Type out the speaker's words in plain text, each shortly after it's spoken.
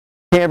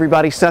Hey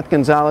everybody, Seth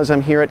Gonzalez.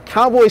 I'm here at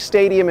Cowboy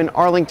Stadium in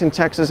Arlington,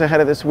 Texas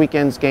ahead of this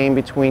weekend's game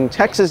between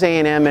Texas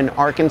A&M and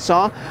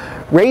Arkansas.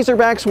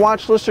 Razorbacks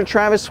watch lister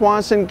Travis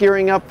Swanson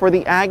gearing up for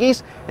the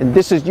Aggies, and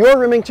this is your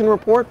Rimington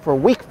Report for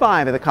Week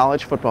 5 of the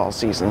college football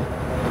season.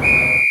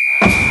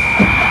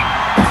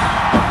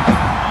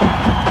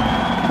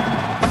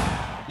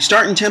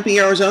 Start in Tempe,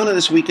 Arizona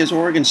this week as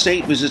Oregon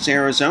State visits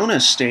Arizona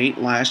State.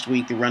 Last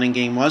week the running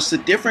game was the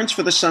difference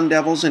for the Sun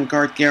Devils, and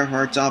Garth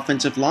Gerhart's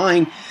offensive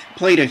line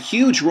played a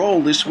huge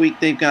role. This week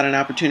they've got an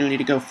opportunity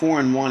to go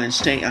 4-1 and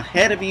stay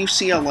ahead of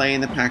UCLA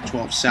in the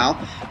Pac-12 South.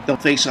 They'll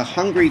face a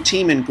hungry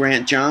team in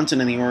Grant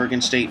Johnson and the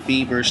Oregon State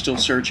Beavers, still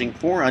searching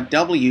for a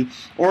W.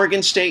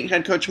 Oregon State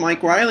head coach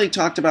Mike Riley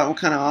talked about what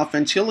kind of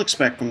offense he'll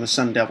expect from the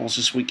Sun Devils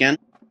this weekend.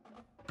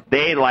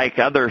 They, like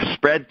other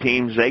spread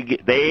teams,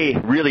 they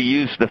really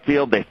use the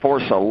field. They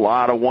force a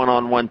lot of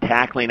one-on-one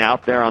tackling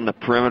out there on the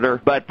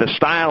perimeter. But the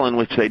style in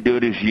which they do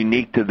it is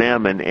unique to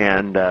them,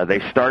 and they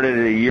started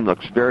it a year,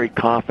 looks very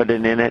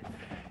confident in it.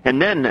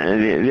 And then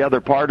the other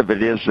part of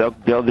it is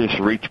they'll just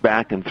reach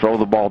back and throw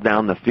the ball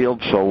down the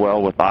field so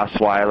well with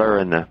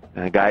Osweiler and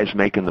the guys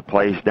making the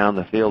plays down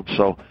the field.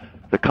 So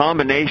the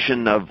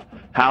combination of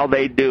how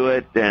they do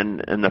it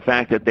and the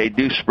fact that they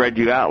do spread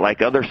you out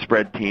like other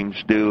spread teams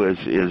do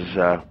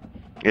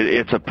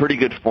it's a pretty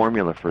good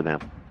formula for them.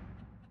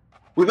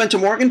 We went to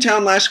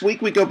Morgantown last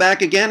week. We go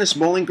back again as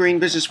Bowling Green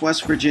visits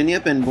West Virginia.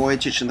 Ben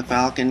Bojicic and the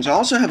Falcons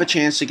also have a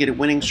chance to get a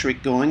winning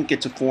streak going,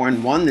 get to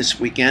 4-1 this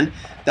weekend.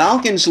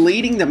 Falcons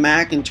leading the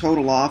MAC in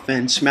total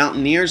offense.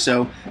 Mountaineers,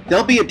 though,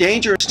 they'll be a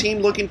dangerous team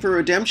looking for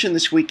redemption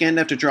this weekend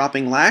after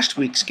dropping last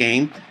week's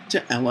game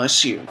to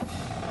LSU.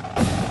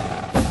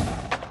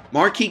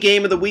 Marquee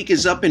game of the week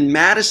is up in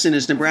Madsen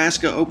as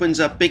Nebraska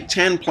opens up Big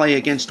Ten play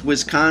against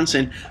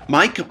Wisconsin.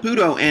 Mike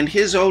Caputo and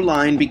his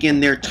O-line begin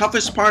their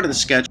toughest part of the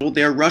schedule,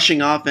 their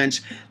rushing offense,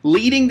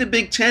 leading the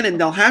Big Ten, and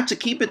they'll have to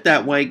keep it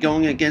that way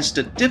going against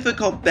a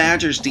difficult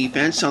Badgers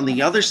defense. On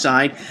the other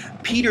side,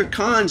 Peter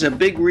Konz, a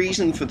big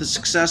reason for the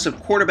success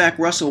of quarterback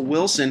Russell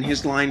Wilson,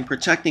 his line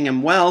protecting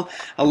him well,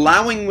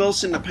 allowing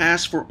Wilson to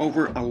pass for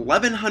over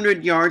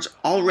 1,100 yards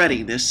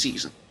already this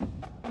season.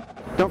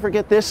 Don't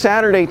forget this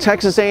Saturday,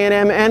 Texas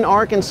A&M and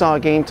Arkansas.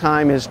 Game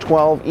time is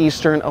 12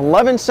 Eastern,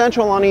 11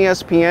 Central on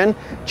ESPN.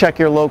 Check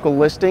your local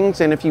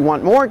listings, and if you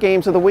want more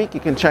games of the week, you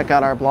can check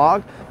out our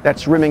blog.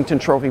 That's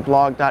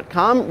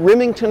RimingtonTrophyBlog.com,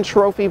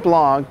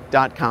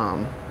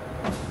 RimingtonTrophyBlog.com.